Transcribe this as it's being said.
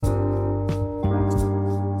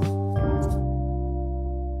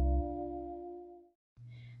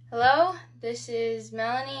This is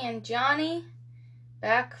Melanie and Johnny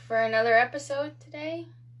back for another episode today.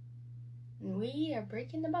 And we are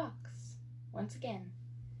breaking the box once again.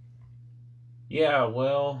 Yeah,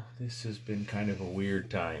 well, this has been kind of a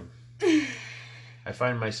weird time. I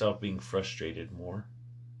find myself being frustrated more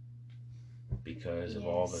because of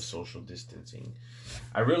all the social distancing.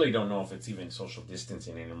 I really don't know if it's even social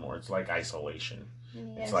distancing anymore. It's like isolation.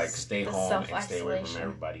 Yes, it's like stay home and stay away from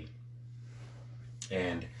everybody.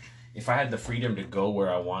 And if I had the freedom to go where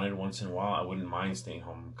I wanted once in a while, I wouldn't mind staying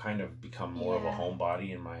home. Kind of become more of a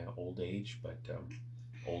homebody in my old age, but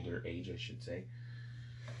older age, I should say.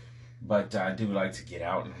 But I do like to get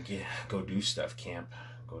out and go do stuff, camp,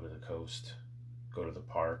 go to the coast, go to the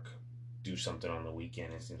park, do something on the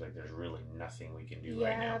weekend. It seems like there's really nothing we can do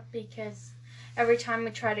right now. Yeah, because every time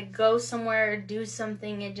we try to go somewhere or do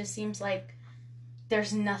something, it just seems like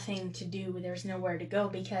there's nothing to do. There's nowhere to go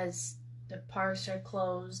because the parks are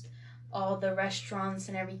closed. All the restaurants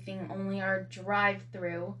and everything only are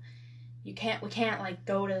drive-through. We can't like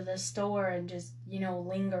go to the store and just,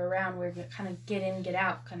 linger around. We're kind of get in, get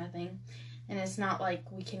out kind of thing. And it's not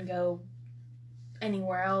like we can go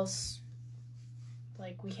anywhere else.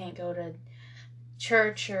 Like we can't go to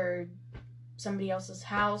church or somebody else's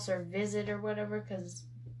house or visit or whatever because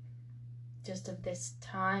just of this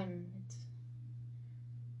time, it's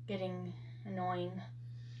getting annoying.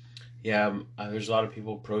 Yeah, there's a lot of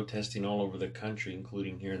people protesting all over the country,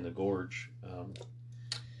 including here in the Gorge.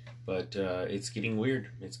 But it's getting weird.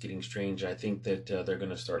 It's getting strange. I think that they're going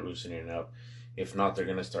to start loosening it up. If not, they're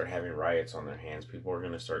going to start having riots on their hands. People are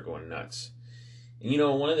going to start going nuts.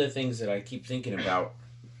 And, one of the things that I keep thinking about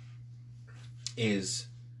is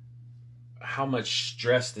how much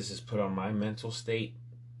stress this has put on my mental state.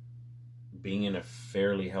 Being in a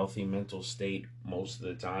fairly healthy mental state most of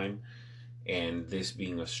the time, and this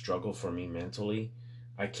being a struggle for me mentally,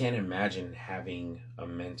 I can't imagine having a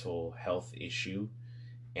mental health issue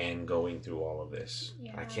and going through all of this.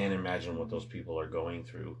 Yeah. I can't imagine what those people are going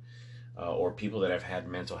through, or people that have had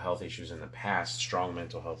mental health issues in the past, strong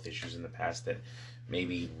mental health issues in the past that may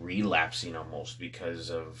be relapsing almost because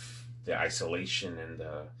of the isolation and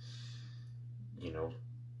the,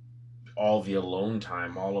 all the alone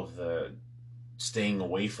time, all of the staying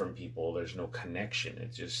away from people. There's no connection.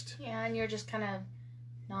 It just... Yeah, and you're just kind of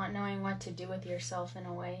not knowing what to do with yourself in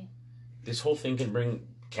a way. This whole thing can bring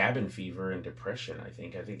cabin fever and depression, I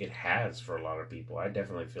think. I think it has for a lot of people. I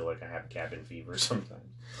definitely feel like I have cabin fever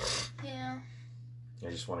sometimes. Yeah. I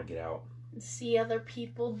just want to get out. See other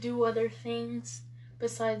people, do other things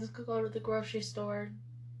besides go to the grocery store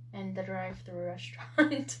and the drive-thru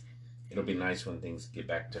restaurant. It'll be nice when things get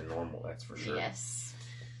back to normal, that's for sure. Yes.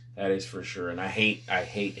 That is for sure. And I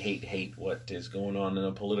hate what is going on in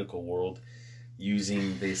the political world.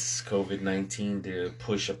 Using this COVID-19 to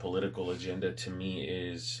push a political agenda, to me,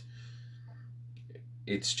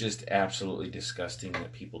 it's just absolutely disgusting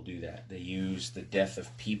that people do that. They use the death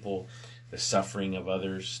of people, the suffering of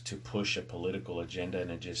others to push a political agenda,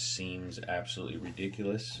 and it just seems absolutely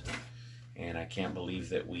ridiculous. And I can't believe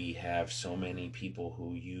that we have so many people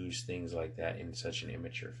who use things like that in such an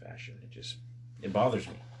immature fashion. It bothers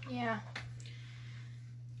me. Yeah.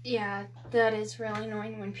 Yeah, that is really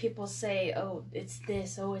annoying when people say, oh, it's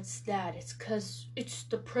this, oh, it's that. It's because it's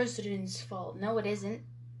the president's fault. No, it isn't.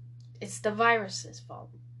 It's the virus's fault.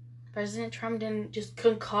 President Trump didn't just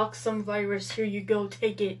concoct some virus. Here you go,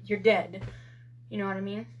 take it, you're dead. You know what I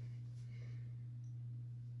mean?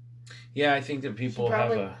 Yeah, I think that people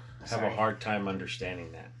have a hard time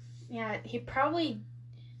understanding that. Yeah, he probably,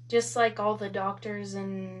 just like all the doctors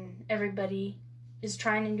and everybody, is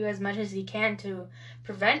trying to do as much as he can to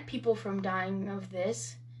prevent people from dying of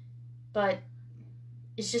this, but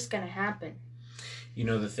it's just going to happen.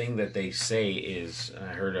 The thing that they say is,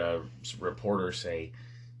 I heard a reporter say,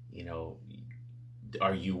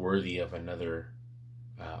 are you worthy of another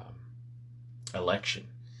election?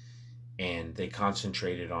 And they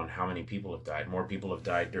concentrated on how many people have died. More people have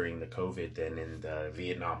died during the COVID than in the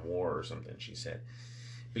Vietnam War or something, she said.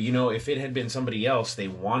 But if it had been somebody else they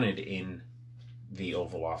wanted in the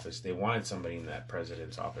Oval Office, they wanted somebody in that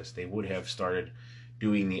president's office, they would have started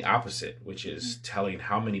doing the opposite, which is telling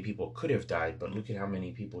how many people could have died, but look at how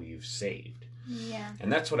many people you've saved. Yeah.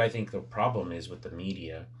 And that's what I think the problem is with the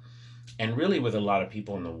media, and really with a lot of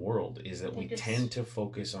people in the world, is that we tend to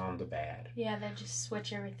focus on the bad. Yeah, they just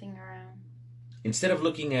switch everything around. Instead of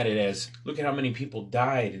looking at it as, look at how many people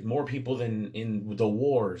died, more people than in the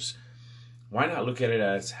wars, why not look at it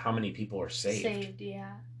as how many people are saved? Saved,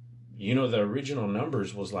 yeah. The original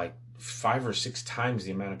numbers was like 5 or 6 times the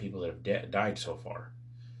amount of people that have died so far.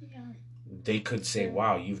 Yeah. They could say,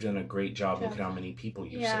 wow, you've done a great job. Look at how many people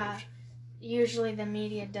you've saved. usually the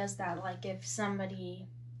media does that. Like if somebody,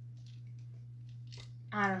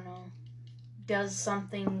 I don't know, does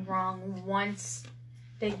something wrong once,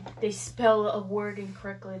 they spell a word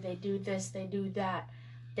incorrectly, they do this, they do that,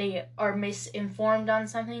 they are misinformed on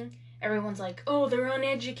something, everyone's like, oh, they're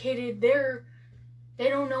uneducated, they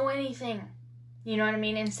don't know anything. You know what I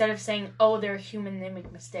mean? Instead of saying, oh, they're human, they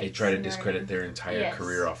make mistakes. They try to discredit their entire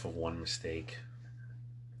career off of one mistake.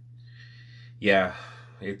 Yeah,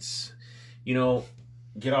 it's,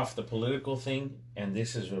 get off the political thing, and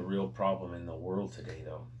this is a real problem in the world today,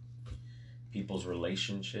 though. People's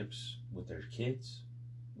relationships with their kids,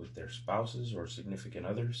 with their spouses or significant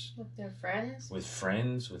others. With their friends. With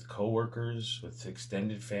friends, with coworkers, with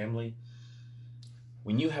extended family.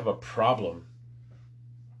 When you have a problem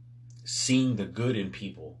seeing the good in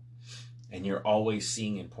people, and you're always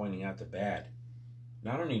seeing and pointing out the bad,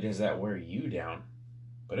 not only does that wear you down,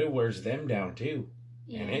 but it wears them down too.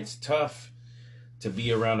 Yeah. And it's tough to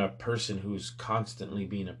be around a person who's constantly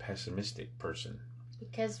being a pessimistic person.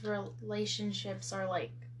 Because relationships are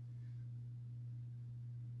like,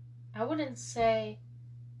 I wouldn't say,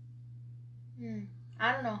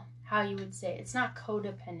 I don't know how you would say it. It's not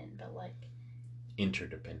codependent, but like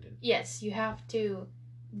interdependent. Yes,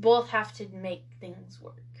 both have to make things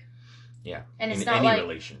work. Yeah. And it's in not any like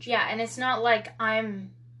relationship. Yeah, and it's not like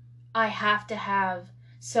I have to have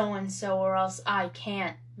so and so or else I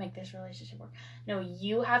can't make this relationship work. No,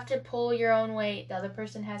 you have to pull your own weight. The other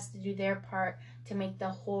person has to do their part to make the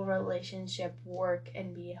whole relationship work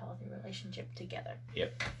and be a healthy relationship together.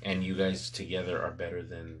 Yep. And you guys together are better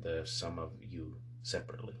than the sum of you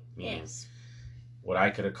separately. Meaning, yes. What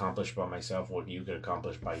I could accomplish by myself, what you could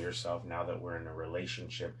accomplish by yourself, now that we're in a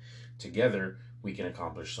relationship together, we can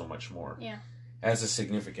accomplish so much more. Yeah. As a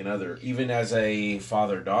significant other, even as a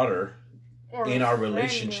father-daughter, in our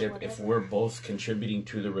relationship, if we're both contributing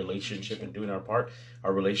to the relationship and doing our part,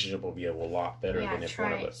 our relationship will be a lot better than if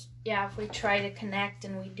one of us. Yeah, if we try to connect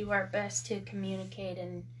and we do our best to communicate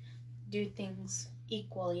and do things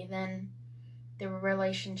equally, then the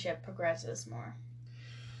relationship progresses more.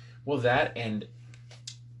 Well, that, and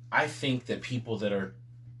I think that people that are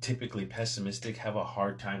typically pessimistic have a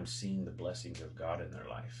hard time seeing the blessings of God in their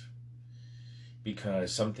life.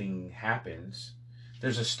 Because something happens.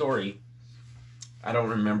 There's a story, I don't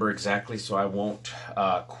remember exactly, so I won't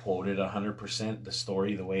quote it 100%, the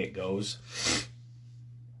story, the way it goes.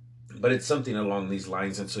 But it's something along these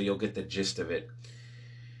lines, and so you'll get the gist of it.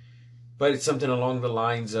 But it's something along the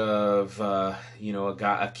lines of, a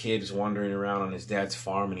kid is wandering around on his dad's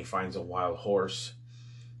farm, and he finds a wild horse,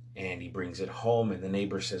 and he brings it home, and the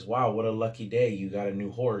neighbor says, wow, what a lucky day, you got a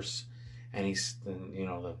new horse. And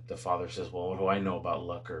the father says, well, what do I know about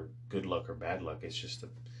luck or good luck or bad luck? It's just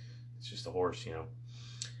a horse,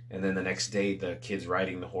 And then the next day, the kid's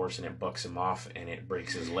riding the horse, and it bucks him off, and it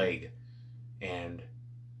breaks his leg. And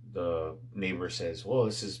the neighbor says, well,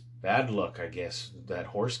 this is bad luck, I guess. That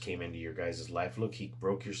horse came into your guys' life. Look, he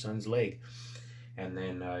broke your son's leg. And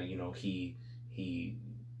then, he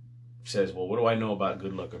says, well, what do I know about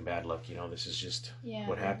good luck and bad luck? This is just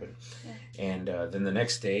what happened. Yeah. And then the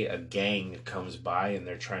next day, a gang comes by, and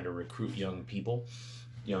they're trying to recruit young people,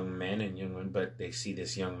 young men and young women, but they see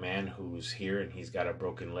this young man who's here, and he's got a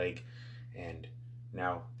broken leg, and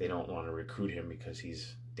now they don't want to recruit him because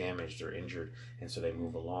he's damaged or injured, and so they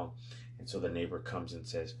move along. And so the neighbor comes and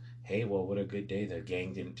says, hey, well, what a good day, the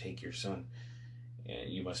gang didn't take your son, and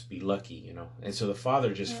you must be lucky, And so the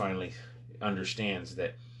father just finally understands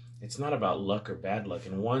that it's not about luck or bad luck.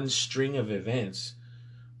 In one string of events,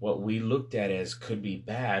 what we looked at as could be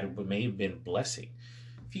bad but may have been blessing.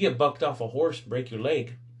 If you get bucked off a horse, break your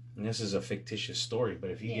leg, and this is a fictitious story,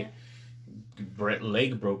 but if you get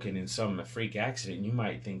leg broken in some freak accident, you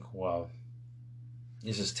might think, well,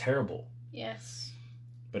 this is terrible. Yes.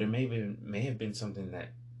 But it may have been something that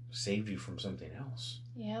saved you from something else.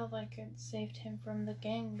 Yeah, like it saved him from the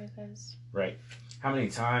gang because... Right. How many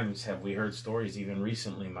times have we heard stories, even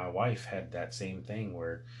recently, my wife had that same thing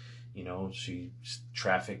where,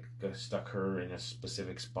 traffic stuck her in a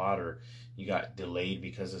specific spot, or you got delayed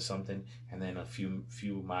because of something, and then a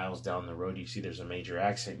few miles down the road, you see there's a major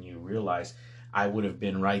accident, and you realize, I would have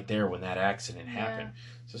been right there when that accident happened.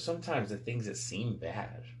 So sometimes the things that seem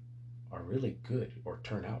bad are really good or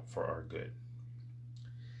turn out for our good.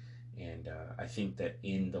 And I think that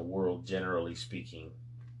in the world, generally speaking,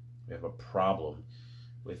 we have a problem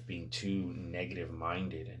with being too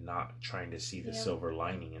negative-minded and not trying to see the silver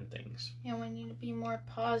lining in things. Yeah, we need to be more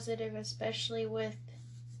positive, especially with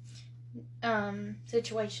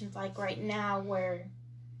situations like right now where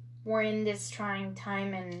we're in this trying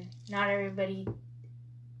time and not everybody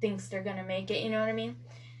thinks they're going to make it, you know what I mean?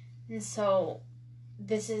 And so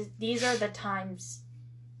these are the times,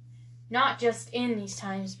 not just in these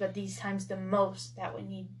times, but these times the most that we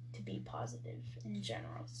need to be positive in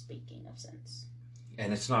general, speaking of sense.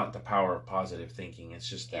 And it's not the power of positive thinking. It's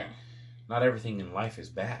just that not everything in life is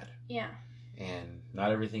bad. Yeah. And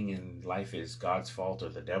not everything in life is God's fault or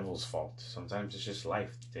the devil's fault. Sometimes it's just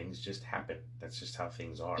life. Things just happen. That's just how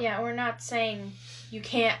things are. Yeah, we're not saying you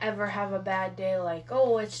can't ever have a bad day like,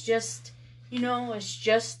 oh, it's just, it's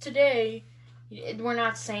just today. We're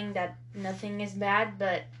not saying that nothing is bad,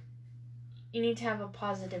 but you need to have a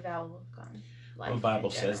positive outlook on life. Well, the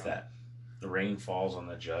Bible says that. The rain falls on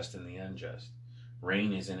the just and the unjust.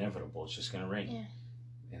 Rain is inevitable. It's just going to rain.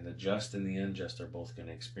 Yeah. And the just and the unjust are both going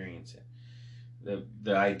to experience it.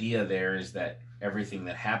 The idea there is that everything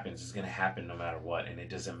that happens is going to happen no matter what, and it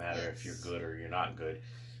doesn't matter if you're good or you're not good.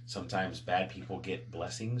 Sometimes bad people get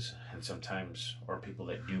blessings, and sometimes, or people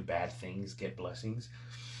that do bad things get blessings,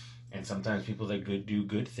 and sometimes people that do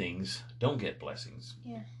good things don't get blessings.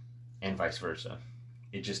 Yeah. And vice versa.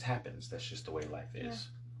 It just happens. That's just the way life is.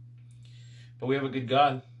 Yeah. But we have a good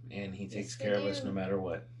God, and He takes care of us no matter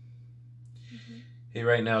what. Mm-hmm. Hey,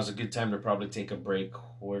 right now is a good time to probably take a break.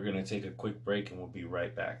 We're going to take a quick break and we'll be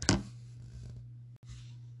right back.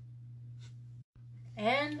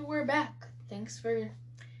 And we're back. Thanks for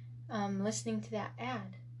listening to that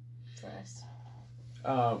ad for us.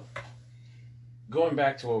 Going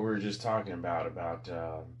back to what we were just talking about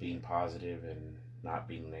being positive and not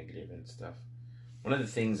being negative and stuff. One of the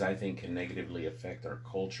things I think can negatively affect our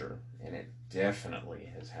culture, and it definitely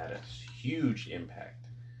has had a huge impact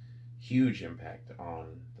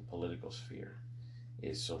on the political sphere,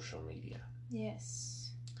 is social media.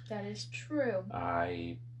 Yes, that is true.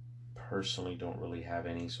 I personally don't really have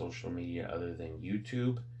any social media other than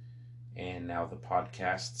YouTube and now the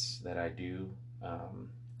podcasts that I do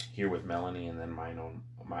here with Melanie, and then my own.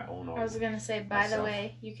 I was going to say, by the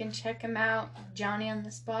way, you can check him out, Johnny on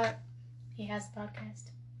the Spot. He has a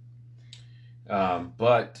podcast.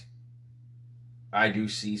 But I do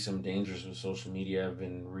see some dangers with social media. I've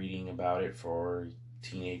been reading about it for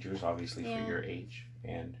teenagers, obviously for your age,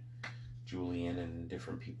 and Julian and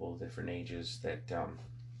different people, different ages, that,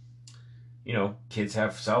 kids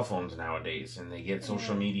have cell phones nowadays, and they get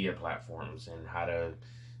social media platforms and how to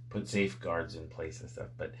put safeguards in place and stuff.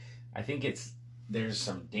 But I think there's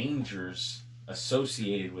some dangers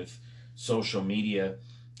associated with social media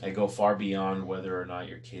that go far beyond whether or not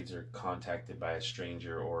your kids are contacted by a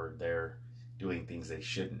stranger or they're doing things they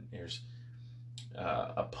shouldn't. There's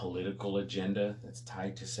a political agenda that's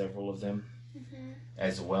tied to several of them,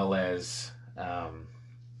 as well as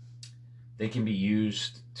they can be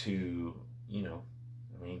used to,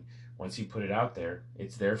 once you put it out there,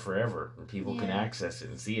 it's there forever, and people can access it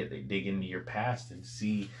and see it. They dig into your past and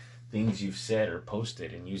see things you've said or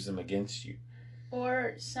posted and use them against you.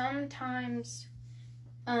 Or sometimes,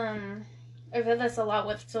 I've heard this a lot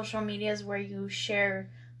with social medias where you share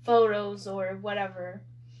photos or whatever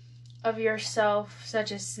of yourself,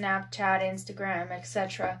 such as Snapchat, Instagram,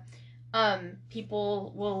 etc.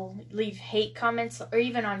 People will leave hate comments, or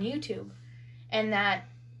even on YouTube, and that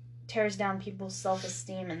tears down people's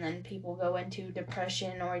self-esteem, and then people go into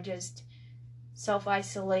depression or just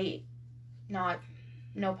self-isolate. No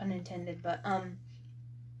pun intended, but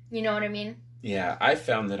you know what I mean? Yeah, I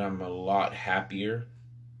found that I'm a lot happier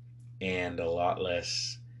and a lot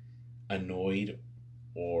less annoyed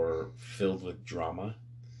or filled with drama.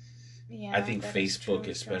 Yeah, I think Facebook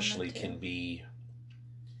especially can be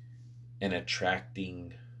an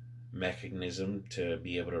attracting mechanism to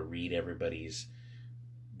be able to read everybody's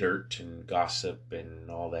dirt and gossip and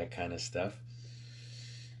all that kind of stuff.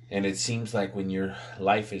 And it seems like when your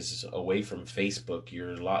life is away from Facebook,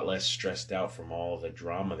 you're a lot less stressed out from all the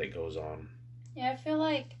drama that goes on. Yeah,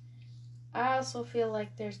 I also feel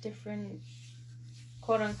like there's different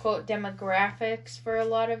quote-unquote demographics for a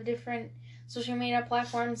lot of different social media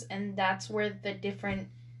platforms, and that's where the different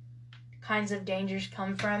kinds of dangers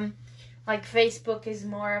come from. Like, Facebook is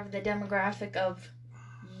more of the demographic of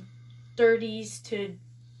 30s to,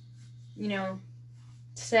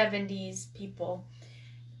 70s people,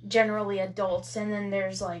 generally adults, and then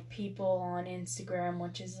there's like people on Instagram,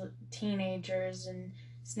 which is teenagers, and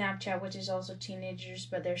Snapchat, which is also teenagers,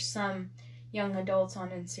 but there's some young adults on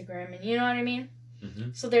Instagram, and you know what I mean? Mm-hmm.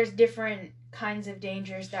 So there's different kinds of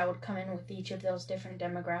dangers that would come in with each of those different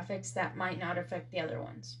demographics that might not affect the other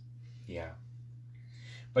ones. Yeah.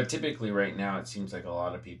 But typically right now it seems like a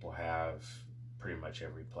lot of people have pretty much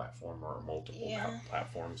every platform or multiple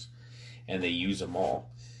platforms, and they use them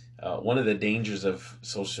all. One of the dangers of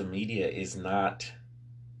social media is not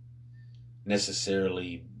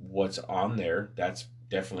necessarily what's on there. That's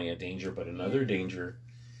definitely a danger. But another danger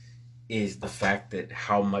is the fact that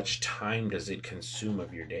how much time does it consume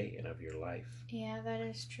of your day and of your life? Yeah, that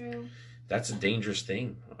is true. That's a dangerous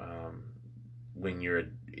thing. When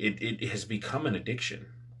it has become an addiction.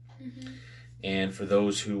 Mm-hmm. And for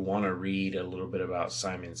those who want to read a little bit about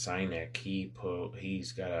Simon Sinek,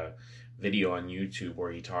 he's got a video on YouTube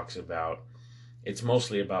where he talks about, it's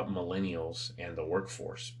mostly about millennials and the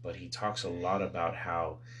workforce, but he talks a lot about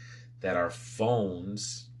how that our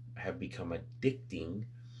phones have become addicting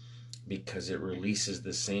because it releases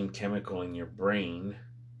the same chemical in your brain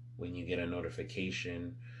when you get a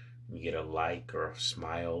notification, when you get a like or a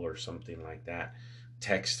smile or something like that,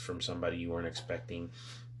 text from somebody you weren't expecting.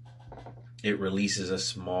 It releases a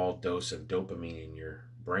small dose of dopamine in your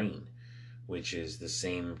brain, which is the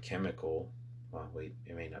same chemical. Well, wait,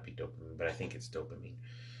 it may not be dopamine, but I think it's dopamine.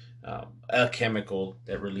 A chemical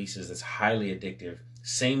that releases that's highly addictive.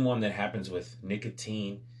 Same one that happens with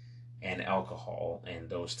nicotine and alcohol and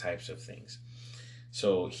those types of things.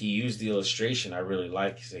 So he used the illustration I really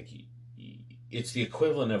like. He's like, it's the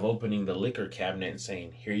equivalent of opening the liquor cabinet and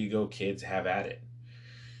saying, here you go, kids, have at it.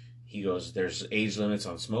 He goes, there's age limits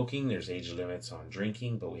on smoking, there's age limits on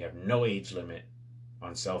drinking, but we have no age limit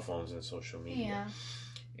on cell phones and social media. Yeah.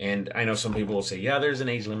 And I know some people will say, yeah, there's an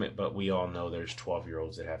age limit, but we all know there's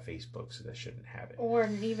 12-year-olds that have Facebook, so that shouldn't have it. Or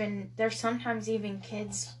even, there's sometimes even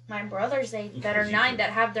kids, my brother's age, that are 9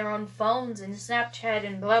 that have their own phones and Snapchat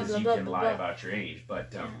and blah, blah, blah, you can lie about your age.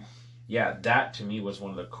 But, yeah, that to me was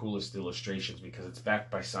one of the coolest illustrations because it's backed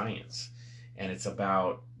by science. And it's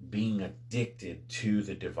about being addicted to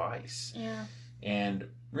the device. Yeah. And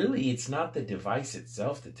really, it's not the device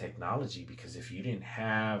itself, the technology, because if you didn't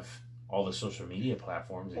have all the social media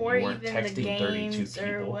platforms and or you weren't texting 32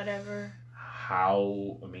 people or whatever,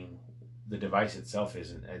 the device itself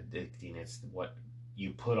isn't addicting. It's what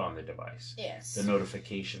you put on the device. Yes. The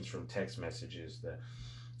notifications from text messages, the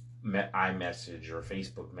iMessage or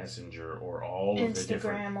Facebook Messenger or all of the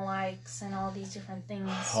different Instagram likes and all these different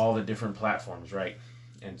things. All the different platforms, right?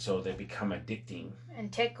 And so they become addicting.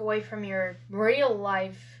 And take away from your real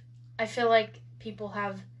life. I feel like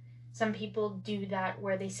some people do that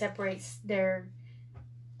where they separate their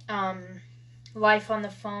life on the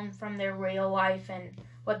phone from their real life, and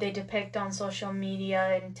what they depict on social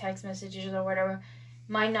media and text messages or whatever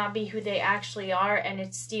might not be who they actually are, and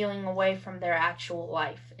it's stealing away from their actual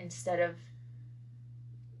life instead of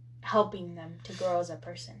helping them to grow as a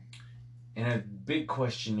person. And a big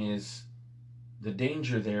question is the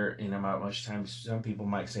danger there in how much time. Some people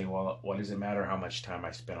might say, well, what does it matter how much time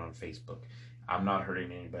I spend on Facebook? I'm not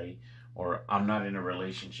hurting anybody, or I'm not in a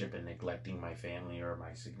relationship and neglecting my family or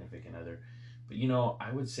my significant other. But,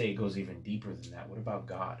 I would say it goes even deeper than that. What about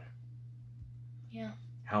God? Yeah.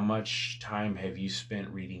 How much time have you spent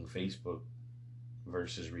reading Facebook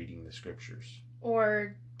versus reading the scriptures?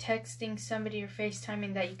 Or texting somebody or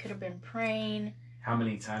FaceTiming that you could have been praying. How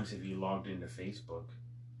many times have you logged into Facebook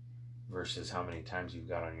versus how many times you've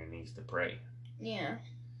got on your knees to pray? Yeah.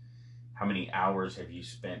 How many hours have you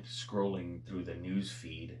spent scrolling through the news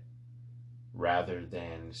feed rather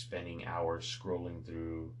than spending hours scrolling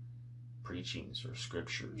through preachings or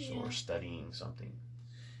scriptures or studying something?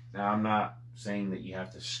 Now, I'm not saying that you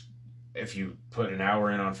have to, if you put an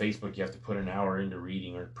hour in on Facebook, you have to put an hour into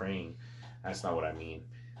reading or praying. That's not what I mean.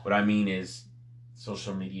 What I mean is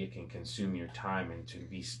social media can consume your time and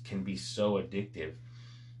can be so addictive.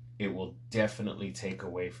 It will definitely take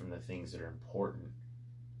away from the things that are important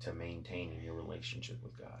to maintain in your relationship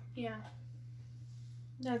with God. Yeah.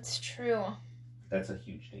 That's true. That's a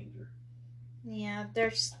huge danger. Yeah,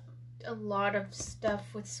 there's a lot of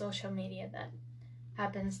stuff with social media that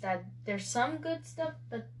happens that there's some good stuff,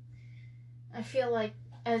 but I feel like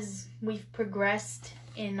as we've progressed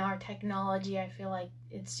in our technology, I feel like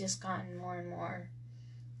it's just gotten more and more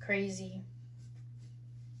crazy.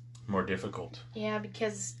 More difficult. Yeah,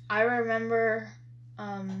 because I remember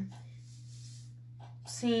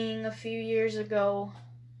seeing a few years ago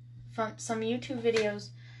from some YouTube videos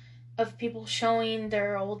of people showing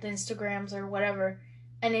their old Instagrams or whatever.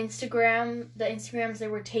 And the Instagrams they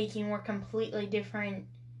were taking were completely different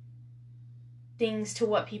things to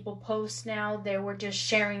what people post now. They were just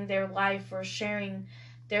sharing their life or sharing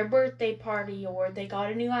their birthday party, or they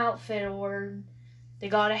got a new outfit, or they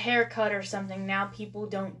got a haircut or something. Now people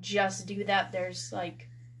don't just do that. There's like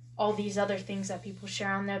all these other things that people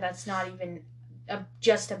share on there that's not even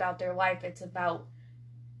just about their life. It's about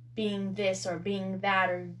being this or being that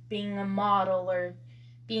or being a model or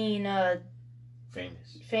being a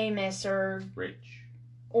famous or rich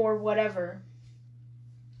or whatever,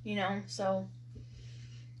 so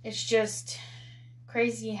it's just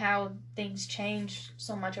crazy how things change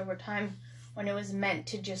so much over time when it was meant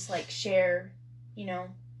to just like share, you know.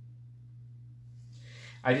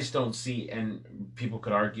 I just don't see, and people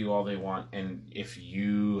could argue all they want, and if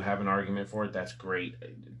you have an argument for it, that's great.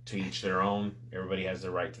 To each their own. Everybody has the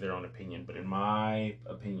right to their own opinion. But in my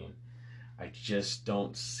opinion, I just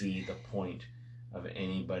don't see the point of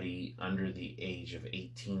anybody under the age of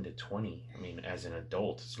 18 to 20. I mean, as an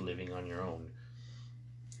adult, it's living on your own,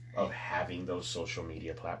 of having those social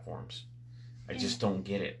media platforms. I just don't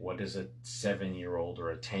get it. What does a 7-year-old or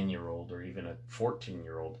a 10-year-old or even a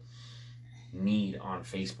 14-year-old need on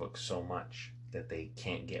Facebook so much that they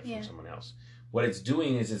can't get from someone else? What it's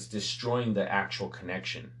doing is it's destroying the actual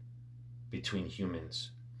connection between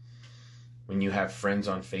humans. When you have friends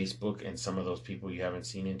on Facebook and some of those people you haven't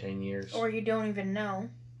seen in 10 years. Or you don't even know.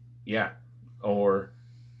 Yeah. Or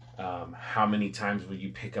how many times will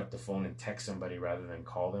you pick up the phone and text somebody rather than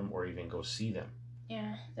call them or even go see them?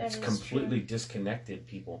 Yeah, it's completely disconnected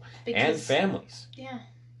people and families. Yeah.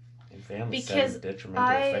 And families have a detrimental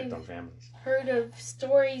effect on families. Heard of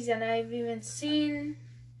stories, and I've even seen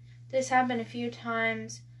this happen a few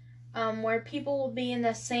times, where people will be in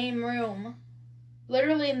the same room,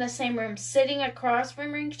 literally in the same room, sitting across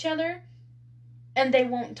from each other, and they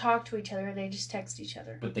won't talk to each other. They just text each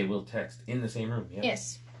other. But they will text in the same room. Yeah.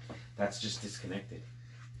 Yes. That's just disconnected.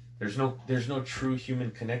 There's no true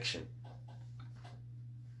human connection.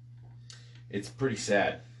 It's pretty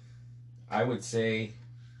sad. I would say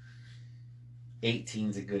 18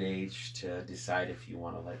 is a good age to decide if you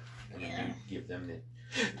want to give them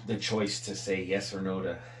the choice to say yes or no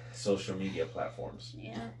to social media platforms.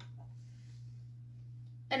 Yeah.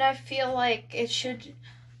 And I feel like it should.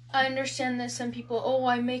 I understand that some people,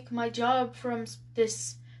 I make my job from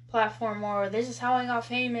this platform, or this is how I got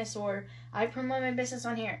famous, or I promote my business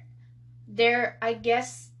on here. I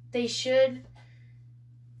guess they should.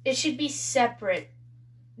 It should be separate.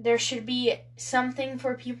 There should be something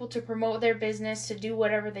for people to promote their business, to do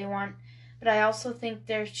whatever they want. But I also think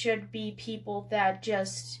there should be people that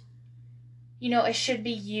just, it should be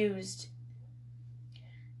used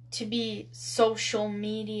to be social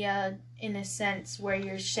media in a sense where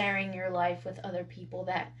you're sharing your life with other people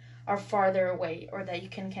that are farther away or that you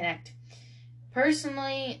can connect.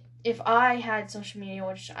 Personally, if I had social media,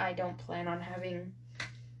 which I don't plan on having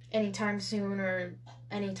anytime soon or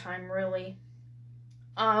anytime really,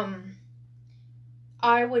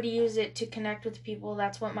 I would use it to connect with people.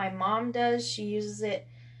 That's what my mom does. She uses it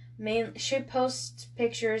she posts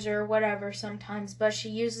pictures or whatever sometimes, but she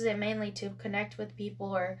uses it mainly to connect with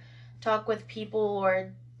people or talk with people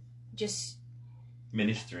or just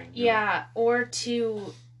ministering. Yeah, or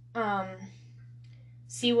to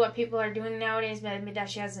see what people are doing nowadays, maybe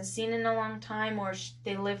that she hasn't seen in a long time, or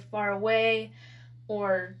they live far away,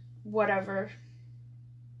 or whatever.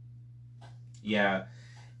 Yeah,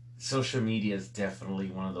 social media is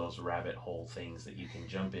definitely one of those rabbit hole things that you can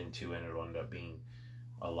jump into, and it'll end up being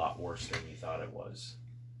a lot worse than you thought it was.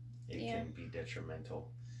 It can be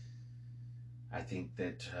detrimental. I think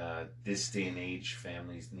that this day and age,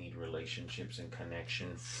 families need relationships and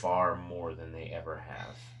connection far more than they ever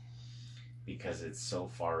have, because it's so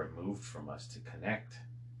far removed from us to connect,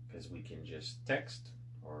 because we can just text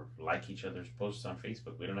or like each other's posts on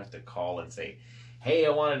Facebook. We don't have to call and say, hey, I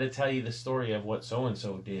wanted to tell you the story of what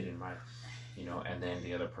so-and-so did in my, and then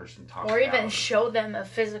the other person talks. Or even show them a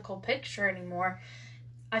physical picture anymore.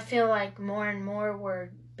 I feel like more and more we're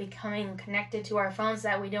becoming connected to our phones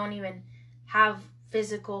that we don't even have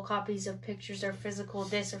physical copies of pictures or physical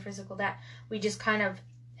this or physical that. We just kind of,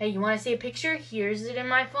 hey, you want to see a picture? Here's it in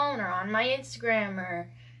my phone or on my Instagram or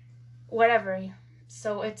whatever.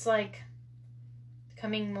 So it's like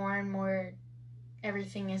becoming more and more,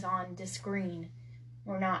 everything is on the screen.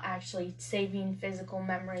 We're not actually saving physical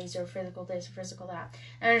memories or physical this or physical that.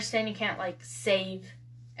 I understand you can't save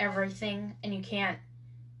everything and you can't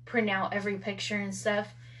print out every picture and stuff,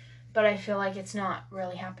 but I feel like it's not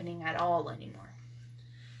really happening at all anymore.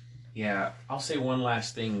 Yeah, I'll say one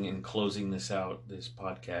last thing in closing this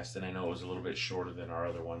podcast, and I know it was a little bit shorter than our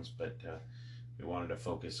other ones, but we wanted to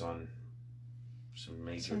focus on some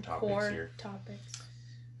major topics here. Topics.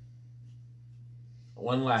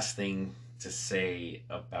 One last thing to say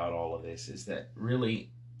about all of this is that really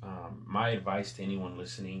my advice to anyone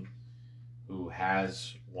listening who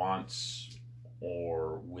wants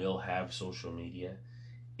or will have social media,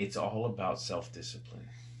 it's all about self-discipline.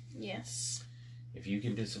 Yes. If you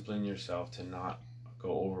can discipline yourself to not go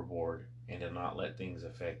overboard and to not let things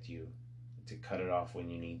affect you, to cut it off when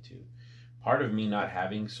you need to. Part of me not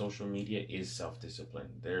having social media is self-discipline.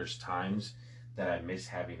 There's times that I miss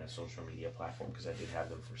having a social media platform because I did have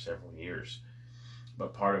them for several years.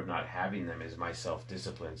 But part of not having them is my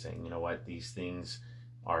self-discipline, saying, you know what, these things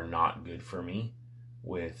are not good for me,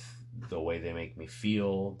 with the way they make me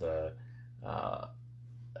feel, the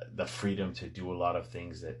freedom to do a lot of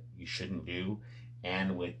things that you shouldn't do,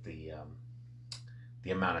 and with the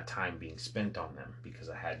amount of time being spent on them, because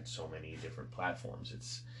I had so many different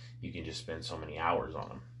platforms. You can just spend so many hours on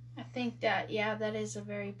them. I think that that is a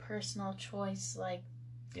very personal choice. Like,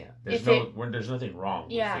 there's nothing wrong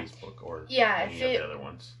with Facebook or any of the other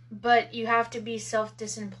ones. But you have to be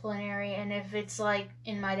self-disciplinary, and if it's like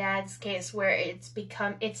in my dad's case where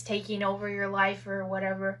it's taking over your life or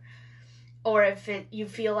whatever, or if you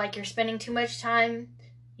feel like you're spending too much time,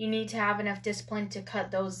 you need to have enough discipline to cut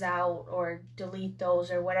those out or delete those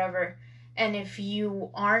or whatever. And if you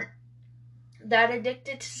aren't that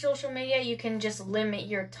addicted to social media, you can just limit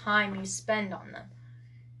your time you spend on them.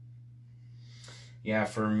 Yeah,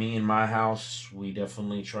 for me in my house, we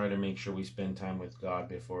definitely try to make sure we spend time with God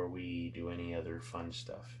before we do any other fun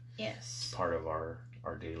stuff. Yes. It's part of our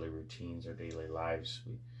daily routines, our daily lives.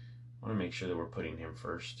 We want to make sure that we're putting Him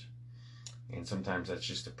first. And sometimes that's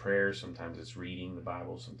just a prayer, sometimes it's reading the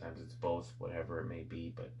Bible, sometimes it's both, whatever it may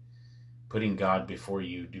be. But putting God before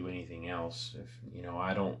you do anything else.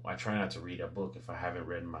 I try not to read a book if I haven't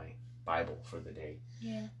read my Bible for the day.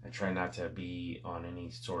 Yeah. I try not to be on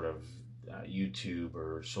any sort of YouTube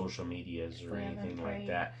or social medias or anything like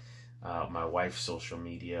that. My wife's social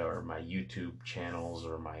media or my YouTube channels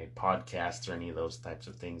or my podcasts or any of those types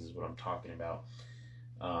of things is what I'm talking about.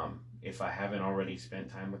 If I haven't already spent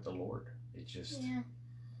time with the Lord, it's just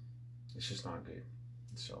not good.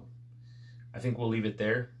 So I think we'll leave it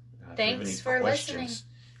there. Thanks for listening.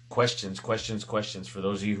 Questions for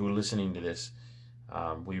those of you who are listening to this.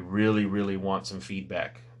 We really, really want some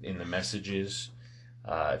feedback in the messages.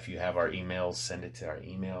 If you have our emails, send it to our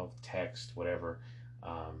email, text, whatever.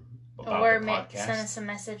 Or send us a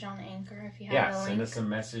message on Anchor if you have a link. Send us a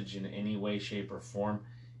message in any way, shape, or form.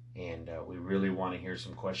 And we really want to hear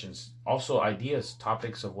some questions. Also, ideas,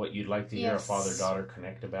 topics of what you'd like to hear a father-daughter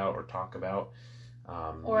connect about or talk about.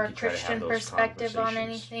 Or a Christian perspective on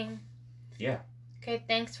anything. Yeah. Okay,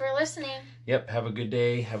 thanks for listening. Yep, have a good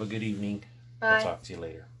day. Have a good evening. Bye. We'll talk to you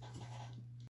later.